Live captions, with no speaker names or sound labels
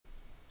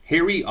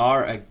Here we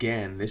are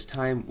again, this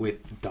time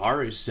with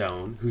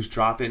Darzone, who's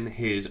dropping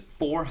his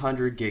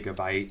 400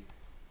 gigabyte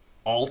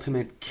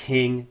Ultimate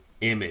King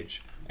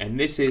image. And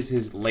this is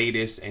his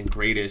latest and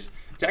greatest.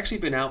 It's actually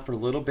been out for a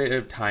little bit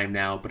of time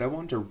now, but I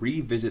wanted to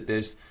revisit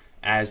this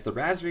as the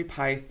Raspberry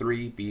Pi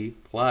 3B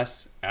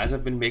Plus, as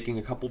I've been making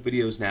a couple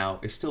videos now,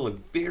 is still a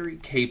very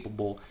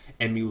capable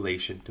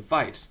emulation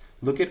device.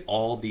 Look at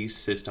all these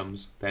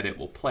systems that it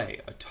will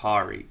play.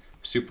 Atari,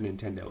 Super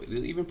Nintendo.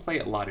 It'll even play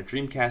a lot of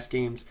Dreamcast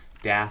games,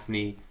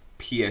 Dafne,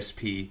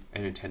 PSP,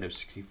 and Nintendo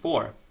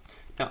 64.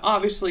 Now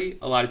obviously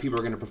a lot of people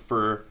are going to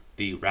prefer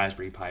the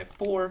Raspberry Pi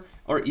 4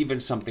 or even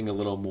something a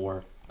little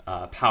more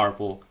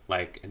powerful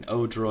like an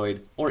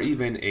Odroid or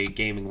even a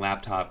gaming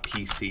laptop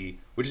PC,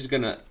 which is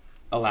going to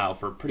allow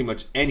for pretty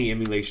much any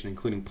emulation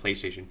including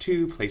PlayStation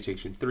 2,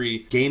 PlayStation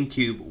 3,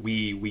 GameCube,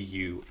 Wii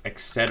U,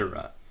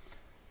 etc.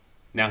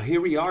 Now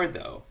here we are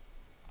though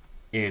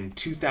in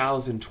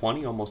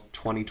 2020, almost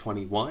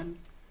 2021,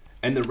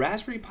 and the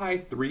Raspberry Pi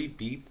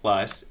 3B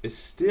Plus is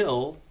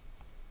still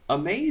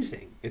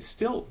amazing. It's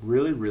still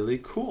really, really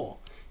cool.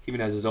 He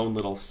even has his own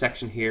little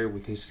section here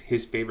with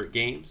his favorite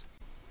games.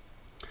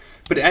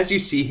 But as you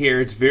see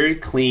here, it's very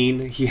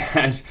clean.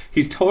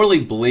 He's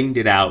totally blinged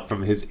it out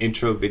from his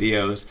intro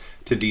videos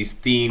to these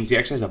themes. He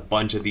actually has a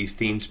bunch of these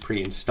themes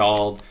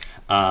pre-installed.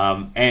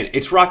 And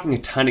it's rocking a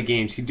ton of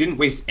games. He didn't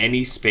waste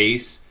any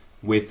space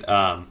with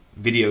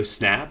video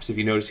snaps. If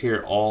you notice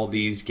here, all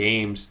these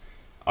games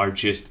are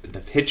just the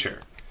picture.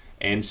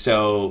 And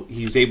so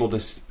he was able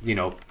to, you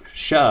know,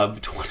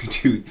 shove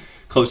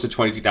close to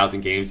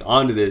 22,000 games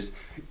onto this,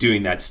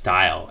 doing that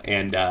style.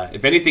 And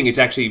if anything, it's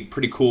actually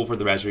pretty cool for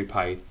the Raspberry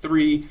Pi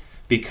 3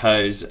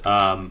 because,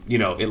 you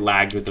know, it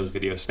lagged with those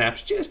video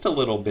snaps just a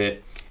little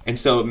bit. And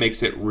so it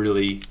makes it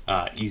really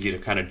easy to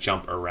kind of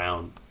jump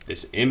around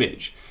this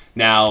image.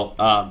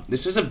 Now,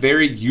 this is a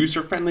very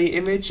user-friendly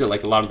image. So,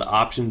 like, a lot of the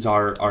options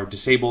are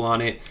disabled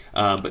on it,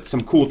 but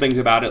some cool things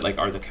about it, like,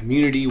 are the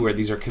community, where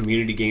these are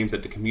community games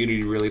that the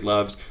community really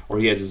loves, or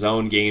he has his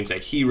own games that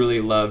he really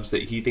loves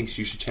that he thinks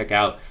you should check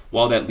out,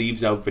 while that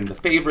leaves open the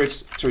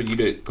favorites for you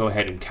to go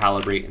ahead and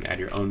calibrate and add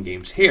your own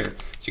games here.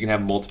 So you can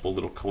have multiple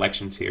little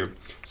collections here.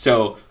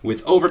 So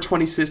with over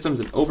 20 systems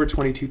and over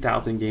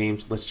 22,000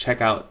 games, let's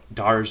check out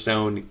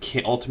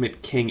Darzone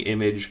Ultimate King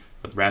image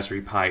with Raspberry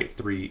Pi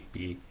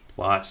 3B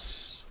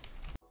Plus.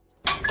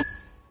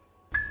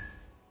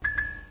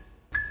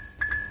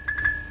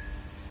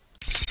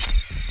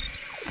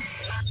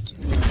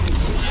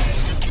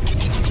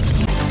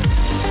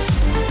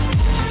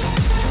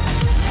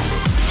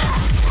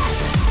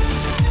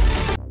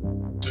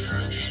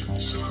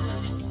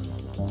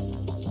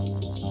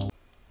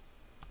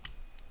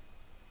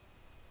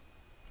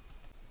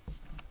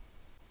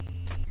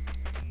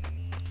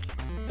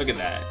 Look at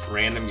that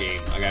random game.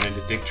 I got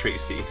into Dick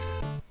Tracy.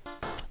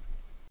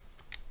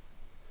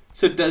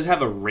 So it does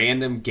have a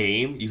random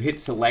game. You hit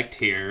select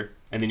here,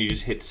 and then you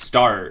just hit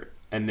start.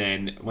 And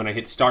then when I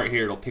hit start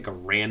here, it'll pick a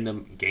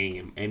random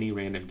game, any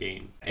random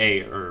game.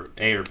 A or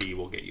B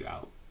will get you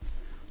out.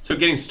 So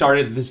getting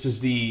started, this is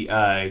the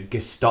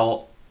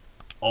Gestalt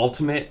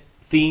Ultimate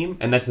theme,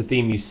 and that's the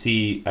theme you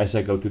see as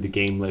I go through the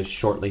game list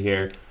shortly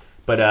here.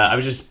 But I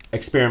was just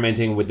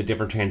experimenting with the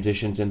different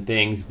transitions and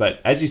things.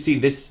 But as you see,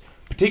 this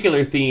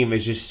particular theme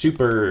is just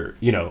super,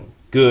 you know,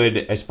 good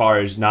as far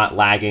as not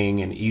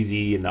lagging and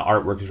easy, and the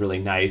artwork is really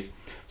nice.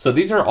 So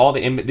these are all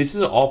this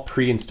is all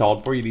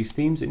pre-installed for you, these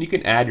themes, and you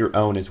can add your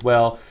own as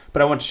well.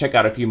 But I want to check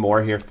out a few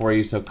more here for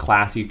you. So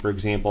Classy, for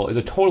example, is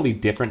a totally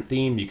different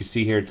theme. You can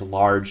see here it's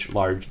large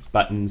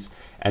buttons,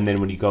 and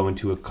then when you go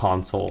into a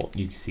console,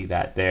 you see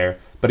that there.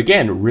 But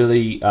again,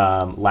 really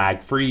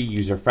lag-free,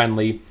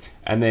 user-friendly.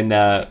 And then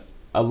a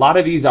lot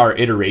of these are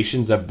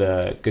iterations of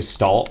the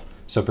Gestalt.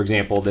 So for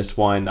example, this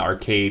one, the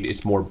arcade,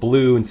 it's more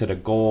blue instead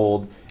of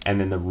gold, and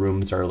then the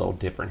rooms are a little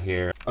different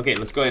here. Okay,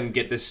 let's go ahead and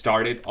get this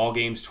started. All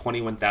games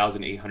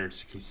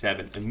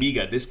 21,867.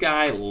 Amiga, this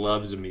guy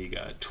loves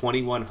Amiga.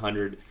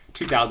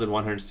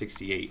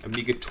 2,168.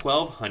 Amiga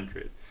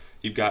 1200,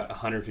 you've got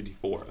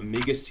 154.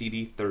 Amiga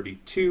CD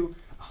 32,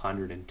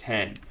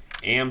 110.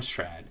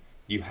 Amstrad,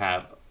 you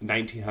have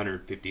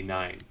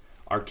 1,959.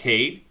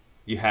 Arcade,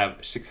 you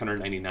have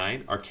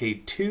 699.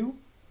 Arcade 2,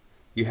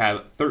 you have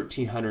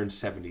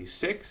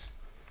 1,376.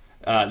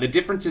 The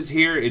differences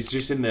here is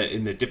just in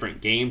the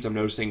different games. I'm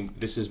noticing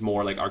this is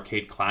more like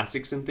arcade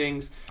classics and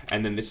things,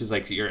 and then this is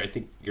like I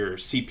think your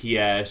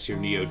CPS, your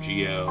Neo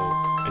Geo,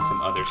 and some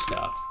other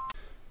stuff.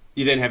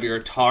 You then have your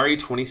Atari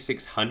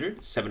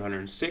 2600,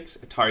 706,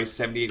 Atari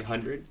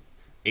 7800,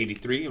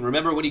 83. And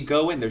remember, when you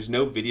go in, there's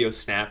no video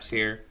snaps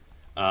here.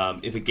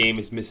 If a game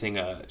is missing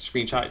a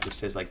screenshot, it just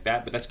says like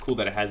that. But that's cool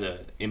that it has an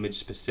image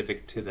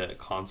specific to the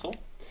console.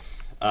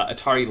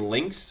 Atari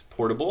Lynx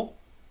portable,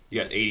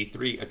 you got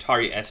 83.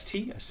 Atari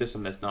ST, a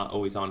system that's not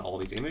always on all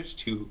these images,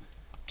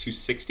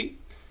 260.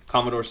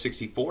 Commodore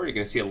 64, you're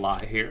going to see a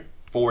lot here,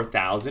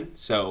 4,000.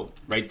 So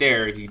right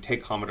there, if you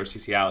take Commodore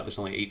 60 out, there's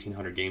only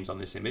 1,800 games on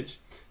this image.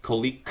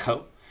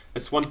 Coleco,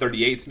 that's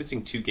 138. It's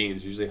missing 2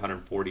 games, usually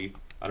 140.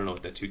 I don't know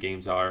what the 2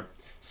 games are.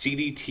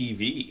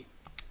 CDTV,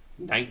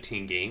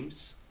 19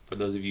 games for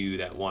those of you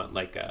that want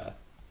like a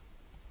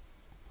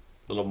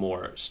little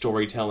more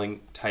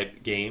storytelling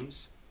type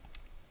games.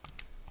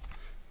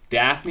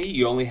 Dafne,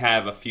 you only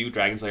have a few: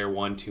 Dragon's Lair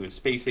 1, 2, and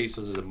Space Ace.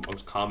 Those are the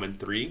most common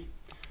 3.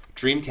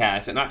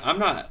 Dreamcast, and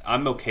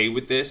I'm okay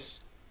with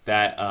this,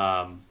 that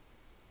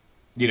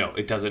you know,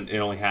 it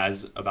only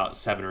has about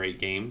 7 or 8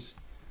 games,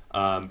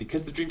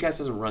 because the Dreamcast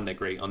doesn't run that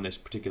great on this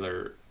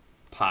particular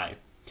Pi.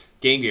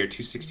 Game Gear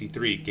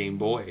 263, Game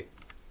Boy.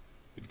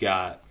 We've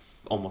got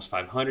almost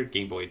 500.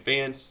 Game Boy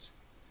Advance.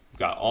 We've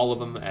got all of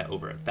them at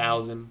over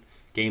 1,000.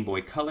 Game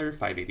Boy Color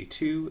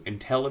 582.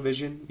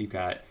 Intellivision, you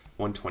got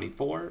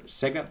 124.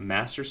 Sega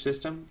Master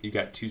System, you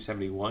got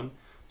 271.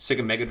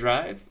 Sega Mega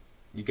Drive,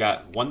 you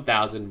got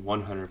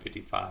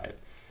 1,155.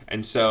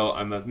 And so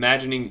I'm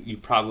imagining you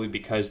probably,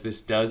 because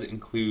this does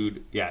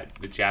include, yeah,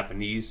 the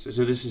Japanese.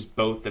 So this is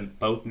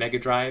both Mega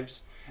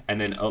Drives,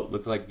 and then it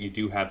looks like you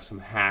do have some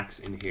hacks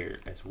in here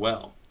as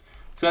well.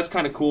 So that's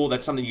kind of cool.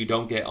 That's something you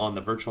don't get on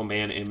the Virtual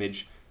Man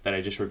image that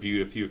I just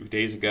reviewed a few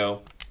days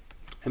ago.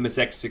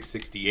 MSX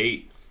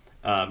 668,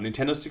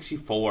 Nintendo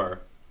 64,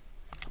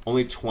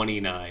 only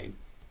 29.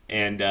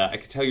 And I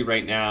can tell you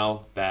right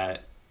now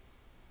that,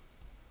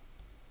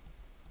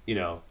 you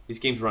know, these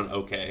games run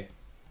okay.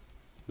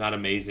 Not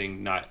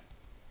amazing, not...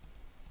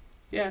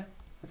 Yeah,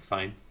 that's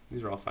fine.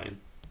 These are all fine.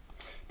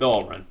 They'll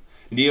all run.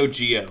 Neo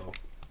Geo,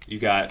 you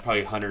got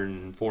probably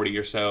 140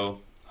 or so.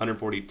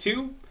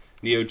 142.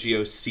 Neo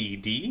Geo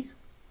CD, you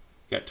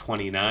got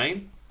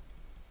 29.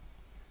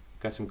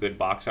 Got some good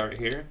box art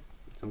here.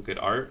 Some good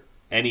art.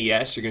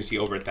 NES, you're going to see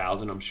over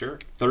 1,000, I'm sure.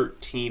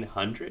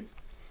 1,300.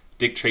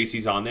 Dick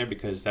Tracy's on there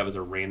because that was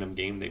a random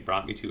game they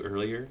brought me to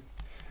earlier.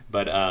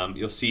 But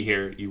you'll see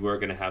here, you were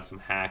going to have some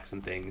hacks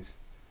and things.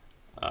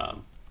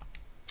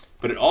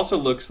 But it also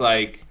looks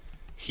like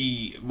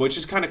which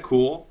is kind of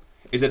cool,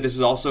 is that this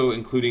is also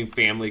including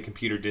Family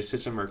Computer Disk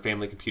System or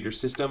Family Computer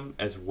System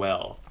as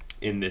well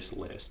in this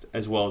list,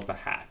 as well as the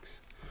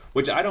hacks,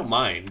 which I don't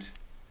mind.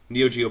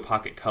 Neo Geo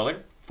Pocket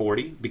Color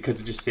 40, because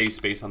it just saves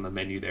space on the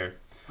menu there.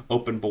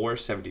 Openbor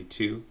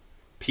 72,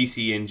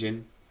 PC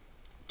Engine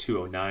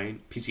 209,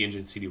 PC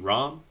Engine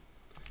CD-ROM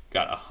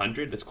got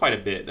 100. That's quite a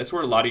bit. That's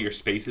where a lot of your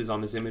space is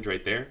on this image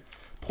right there.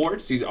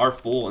 Ports, these are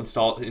full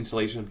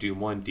installation of Doom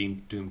 1,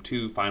 Doom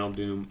 2, Final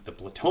Doom, the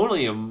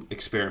Plutonium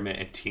Experiment,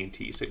 and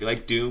TNT. So if you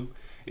like Doom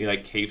and you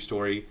like Cave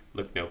Story,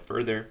 look no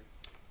further.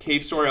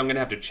 Cave Story, I'm going to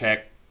have to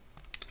check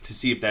to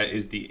see if that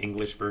is the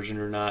English version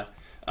or not.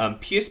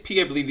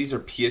 PSP, I believe these are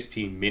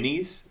PSP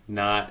minis,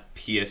 not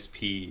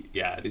PSP.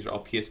 Yeah, these are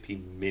all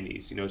PSP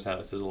minis. You notice how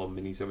it says little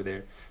minis over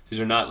there? These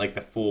are not like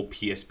the full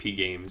PSP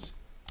games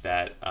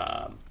that,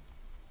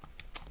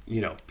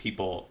 you know,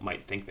 people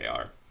might think they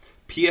are.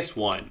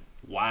 PS1,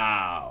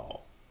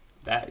 wow,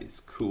 that is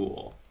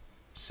cool.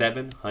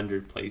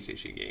 700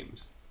 PlayStation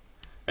games.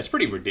 That's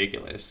pretty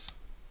ridiculous.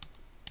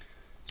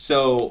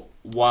 So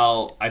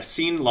while I've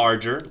seen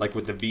larger, like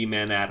with the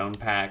V-Man add-on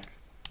pack,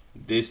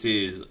 this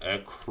is a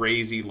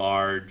crazy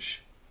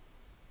large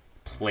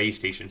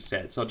PlayStation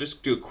set. So I'll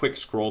just do a quick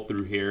scroll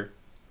through here.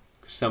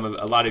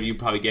 A lot of you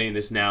probably getting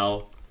this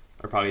now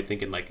are probably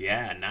thinking like,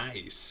 yeah,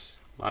 nice.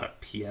 A lot of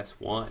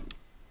PS1.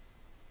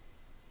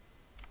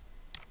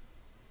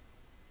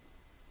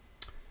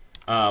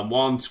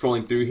 While I'm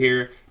scrolling through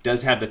here, it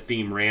does have the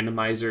theme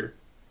randomizer.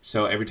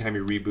 So every time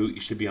you reboot, you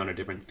should be on a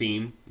different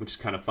theme, which is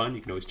kind of fun.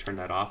 You can always turn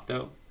that off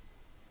though.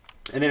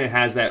 And then it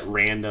has that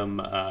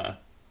random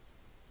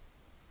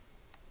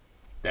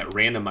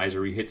randomizer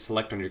where you hit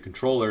select on your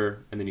controller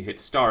and then you hit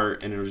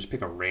start and it'll just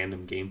pick a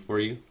random game for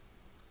you,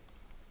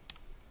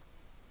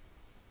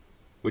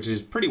 which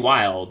is pretty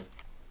wild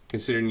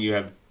considering you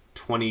have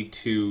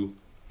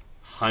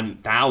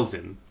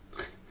 22,000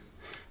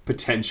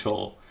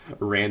 potential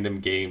random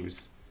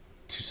games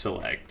to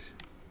select.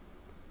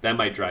 That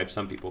might drive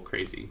some people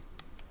crazy,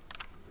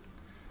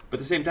 but at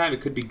the same time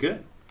it could be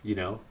good, you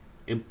know,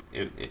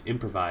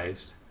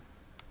 improvised,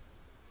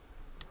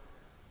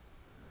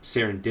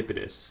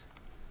 serendipitous.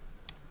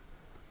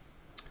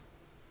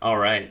 All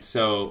right,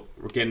 so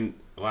we're getting,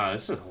 wow,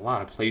 this is a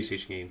lot of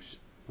PlayStation games.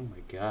 Oh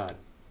my god.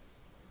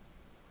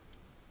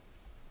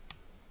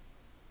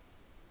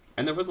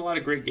 And there was a lot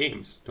of great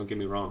games, don't get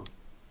me wrong.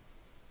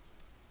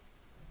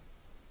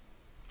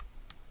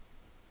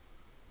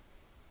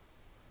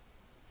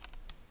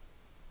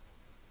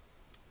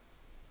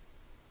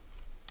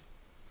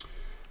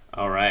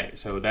 All right,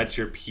 so that's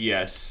your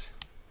PS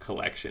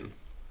collection.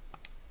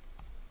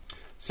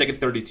 Sega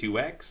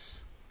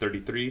 32X,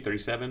 33,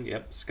 37,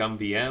 yep,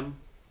 scumvm,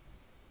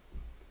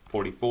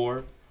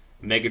 44,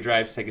 Mega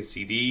Drive Sega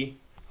CD,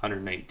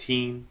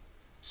 119,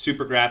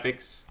 Super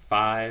Graphics,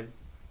 5,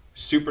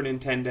 Super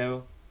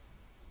Nintendo,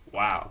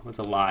 wow, that's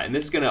a lot. And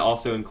this is going to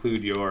also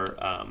include your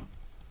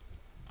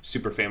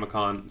Super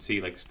Famicom,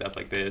 see, like stuff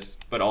like this,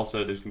 but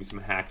also there's going to be some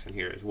hacks in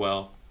here as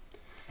well.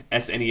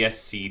 SNES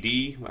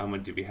CD, how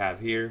many do we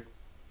have here?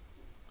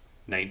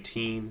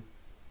 19,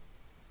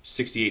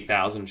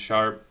 68,000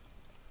 Sharp,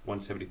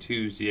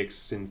 172, ZX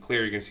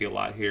Sinclair, you're going to see a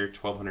lot here,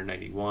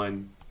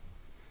 1,291.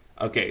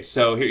 Okay,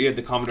 so here you have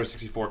the Commodore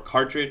 64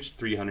 cartridge,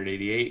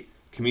 388.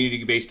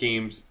 Community-based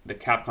games, the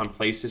Capcom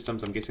Play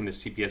Systems, I'm guessing the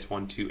CPS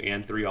 1, 2,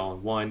 and 3 all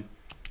in one.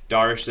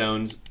 Darish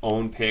Zone's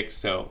own picks,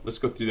 so let's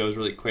go through those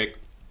really quick.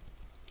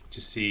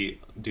 Just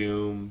see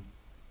Doom,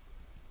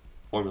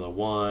 Formula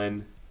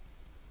 1,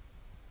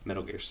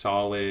 Metal Gear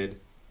Solid,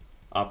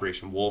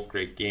 Operation Wolf,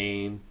 great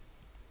game.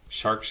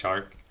 Shark,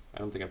 I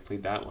don't think I've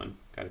played that one.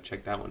 Got to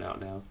check that one out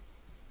now.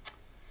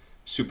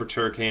 Super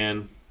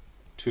Turrican,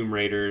 Tomb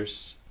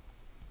Raiders,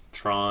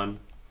 Tron,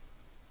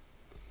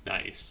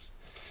 nice.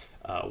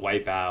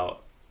 Wipeout.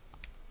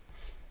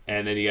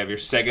 And then you have your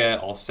Sega,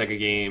 all Sega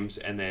games,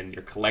 and then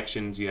your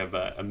collections. You have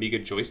Amiga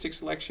joystick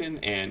selection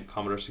and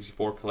Commodore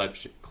 64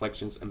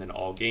 collections, and then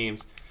all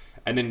games.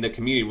 And then the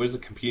community. What does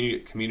the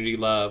community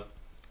love?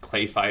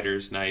 Clay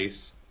Fighters,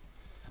 nice.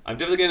 I'm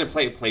definitely going to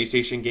play a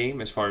PlayStation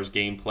game as far as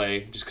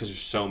gameplay, just because there's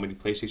so many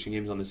PlayStation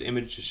games on this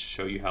image, just to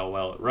show you how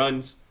well it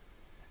runs.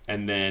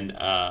 And then, ooh,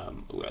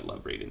 I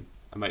love Raiden.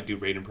 I might do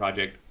Raiden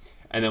Project.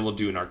 And then we'll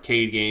do an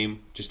arcade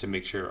game, just to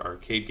make sure our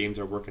arcade games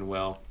are working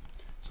well.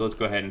 So let's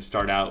go ahead and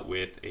start out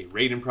with a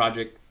Raiden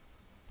Project.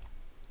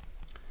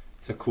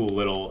 It's a cool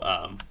little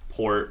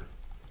port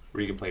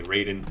where you can play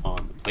Raiden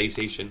on the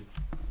PlayStation.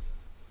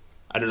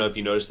 I don't know if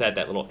you noticed that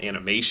little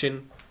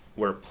animation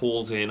where it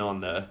pulls in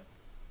on the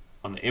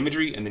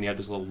imagery, and then you have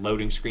this little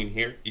loading screen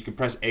here. You can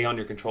press A on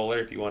your controller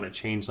if you want to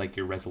change like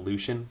your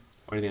resolution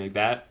or anything like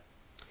that.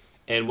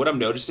 And what I'm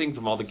noticing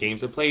from all the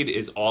games I played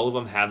is all of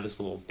them have this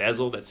little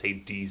bezel that say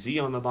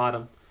DZ on the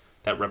bottom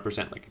that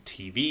represent like a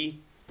TV.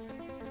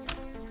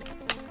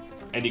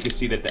 And you can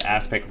see that the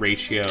aspect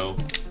ratio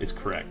is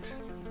correct.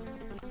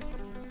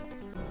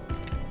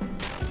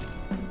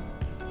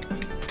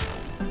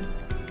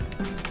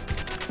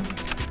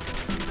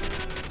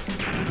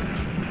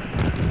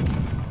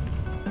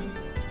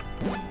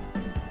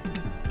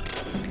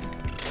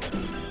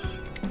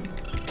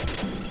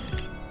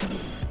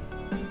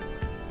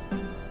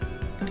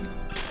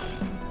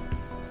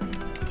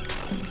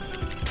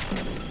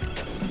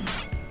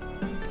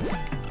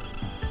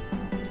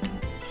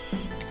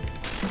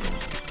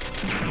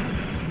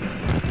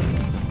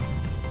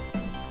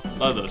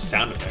 Love those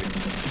sound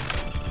effects.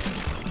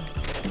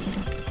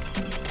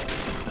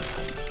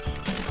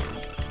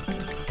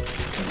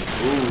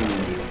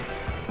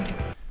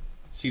 Ooh.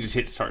 So you just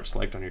hit start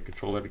select on your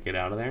controller to get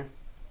out of there.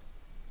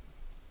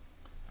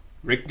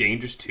 Rick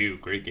Dangerous 2,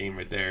 great game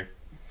right there.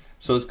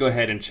 So let's go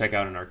ahead and check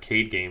out an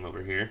arcade game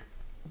over here.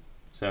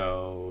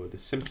 So the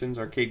Simpsons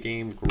arcade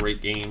game,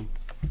 great game.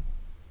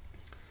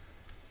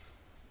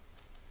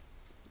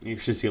 You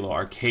should see a little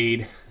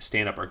arcade,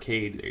 stand-up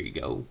arcade, there you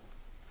go.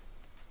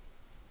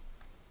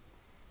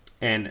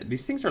 And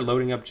these things are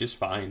loading up just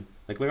fine.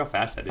 Like, look how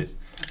fast that is.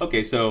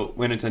 Okay, so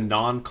when it's a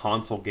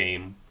non-console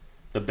game,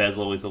 the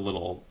bezel is a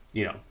little,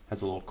 you know,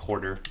 has a little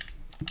quarter.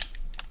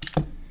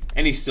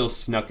 And he still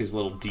snuck his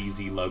little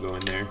DZ logo in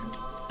there.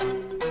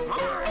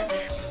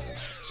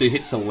 So you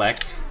hit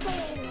select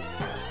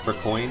for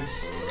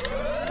coins.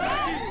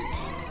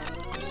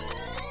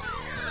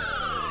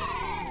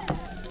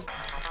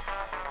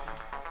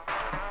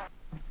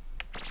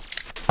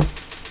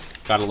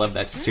 Gotta love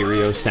that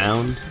stereo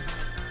sound.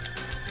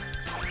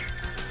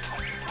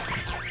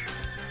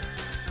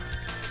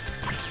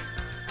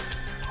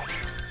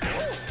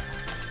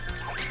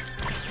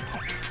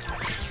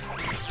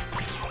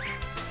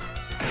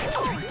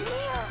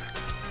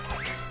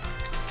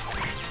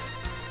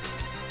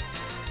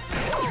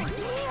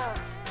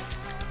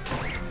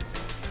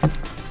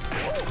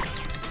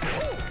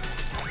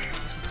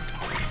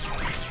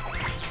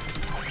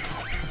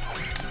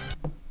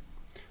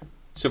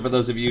 So for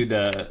those of you,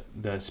 the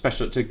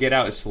special to get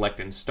out is select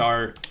and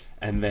start,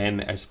 and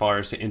then as far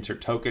as to insert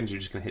tokens, you're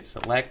just gonna hit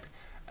select.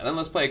 And then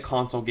let's play a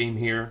console game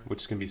here,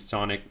 which is gonna be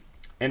Sonic.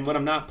 And what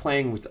I'm not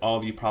playing with all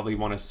of you probably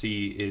wanna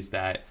see is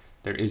that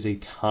there is a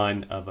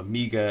ton of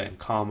Amiga and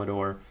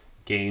Commodore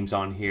games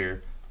on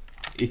here.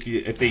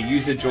 If they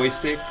use a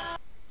joystick,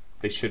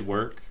 they should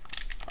work.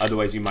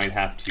 Otherwise you might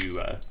have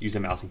to use a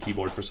mouse and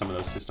keyboard for some of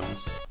those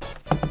systems.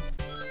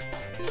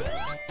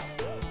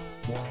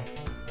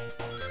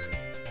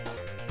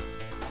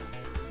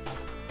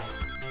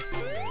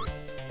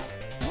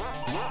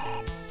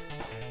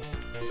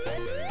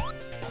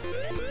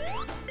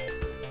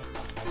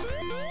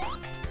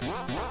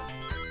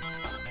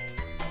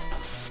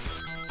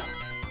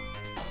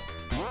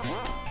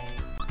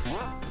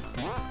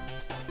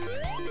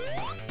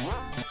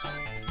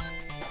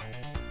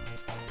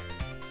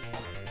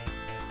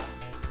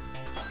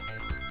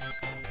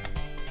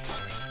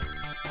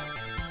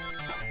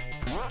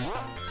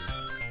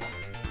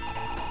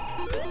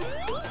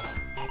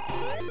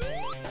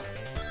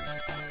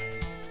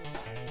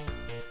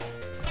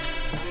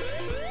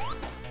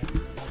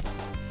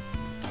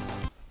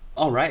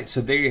 Alright, so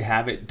there you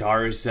have it,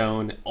 Dar's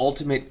Zone,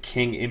 Ultimate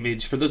King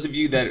Image. For those of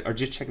you that are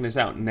just checking this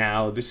out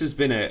now, this has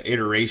been an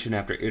iteration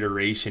after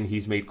iteration.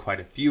 He's made quite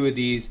a few of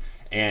these,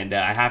 and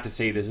I have to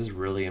say this is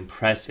really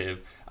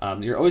impressive.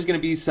 There are always going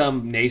to be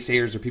some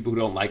naysayers or people who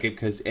don't like it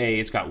because A,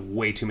 it's got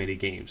way too many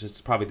games.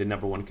 It's probably the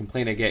 #1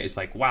 complaint I get is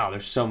like, wow,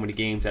 there's so many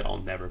games that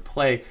I'll never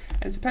play.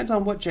 And it depends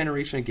on what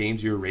generation of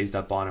games you were raised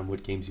up on and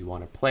what games you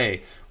want to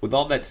play. With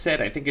all that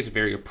said, I think it's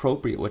very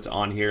appropriate what's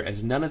on here,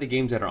 as none of the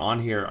games that are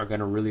on here are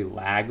going to really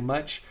lag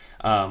much.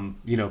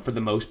 You know, for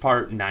the most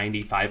part,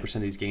 95%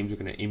 of these games are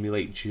going to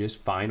emulate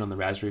just fine on the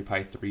Raspberry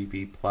Pi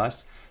 3B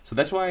Plus. So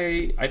that's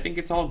why I think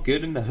it's all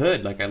good in the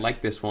hood. Like, I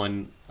like this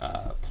one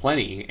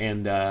plenty,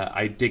 and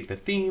I dig the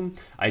theme.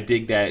 I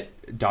dig that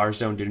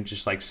Darzone didn't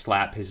just like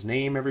slap his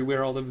name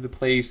everywhere all over the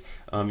place.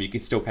 You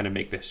can still kind of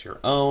make this your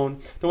own.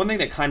 The one thing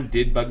that kind of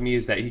did bug me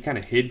is that he kind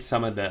of hid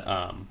some of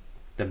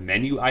the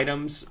menu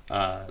items.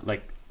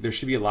 Like, there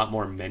should be a lot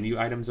more menu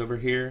items over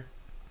here,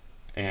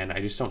 and I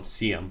just don't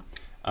see them.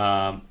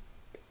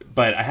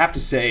 But I have to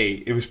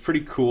say, it was pretty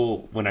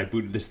cool when I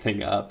booted this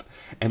thing up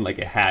and like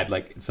it had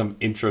like some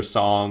intro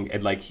song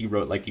and like he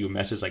wrote like you a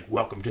message like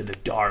 "Welcome to the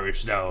Dark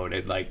Zone"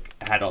 and like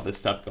had all this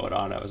stuff going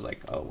on. I was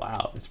like, oh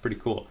wow, it's pretty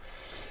cool.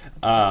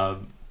 I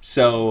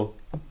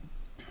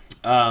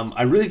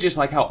really just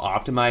like how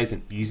optimized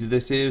and easy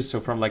this is. So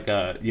from like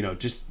a, you know,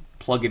 just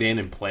plug it in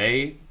and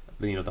play,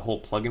 you know, the whole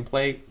plug and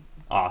play,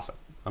 awesome,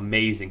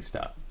 amazing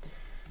stuff.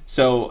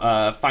 So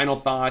final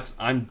thoughts,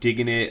 I'm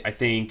digging it. I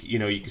think, you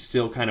know, you can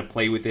still kind of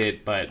play with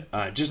it, but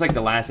just like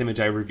the last image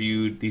I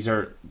reviewed, these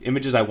are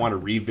images I want to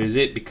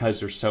revisit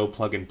because they're so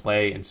plug and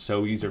play and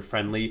so user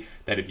friendly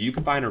that if you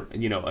can find a,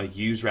 you know, a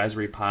used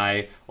Raspberry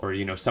Pi, or,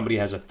 you know, somebody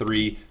has a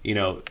 3, you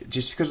know,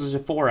 just because there's a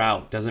 4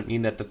 out doesn't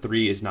mean that the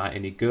 3 is not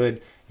any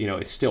good. You know,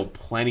 it's still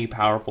plenty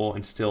powerful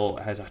and still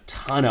has a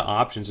ton of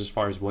options as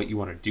far as what you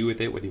want to do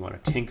with it, whether you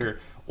want to tinker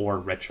or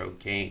retro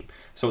game.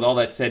 So with all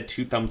that said,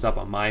 2 thumbs up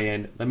on my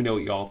end. Let me know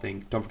what you all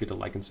think. Don't forget to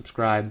like and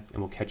subscribe,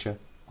 and we'll catch you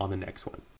on the next one.